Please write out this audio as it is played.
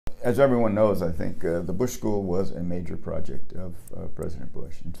as everyone knows, I think the Bush School was a major project of President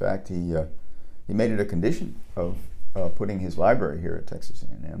Bush. In fact, he made it a condition of putting his library here at Texas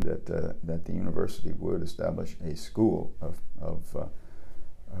A&M that the university would establish a school of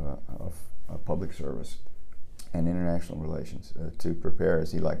public service and international relations to prepare,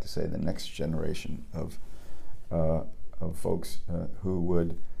 as he liked to say, the next generation of folks who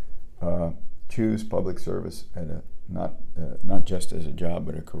would choose public service at not just as a job,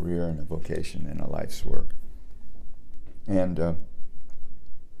 but a career and a vocation and a life's work. And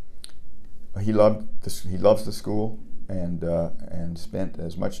he loves the school and spent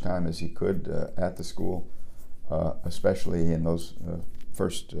as much time as he could at the school, especially in those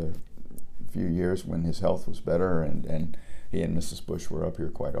first few years when his health was better, and he and Mrs. Bush were up here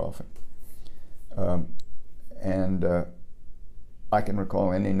quite often. I can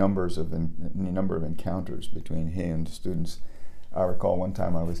recall any number of encounters between he and students. I recall one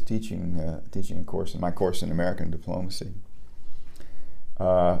time I was teaching a course, my course in American diplomacy,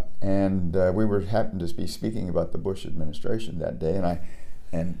 and we happened to be speaking about the Bush administration that day,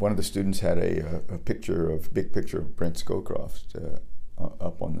 and one of the students had a big picture of Brent Scowcroft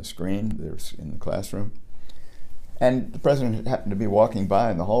up on the screen there in the classroom, and the president happened to be walking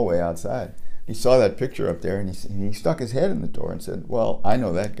by in the hallway outside. He saw that picture up there, and he stuck his head in the door and said, "Well, I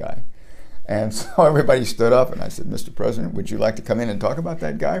know that guy." And so everybody stood up, and I said, "Mr. President, would you like to come in and talk about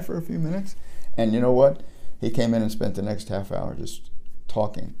that guy for a few minutes?" And you know what? He came in and spent the next half hour just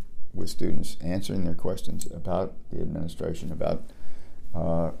talking with students, answering their questions about the administration, about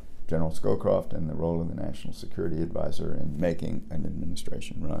General Scowcroft and the role of the National Security Advisor in making an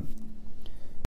administration run.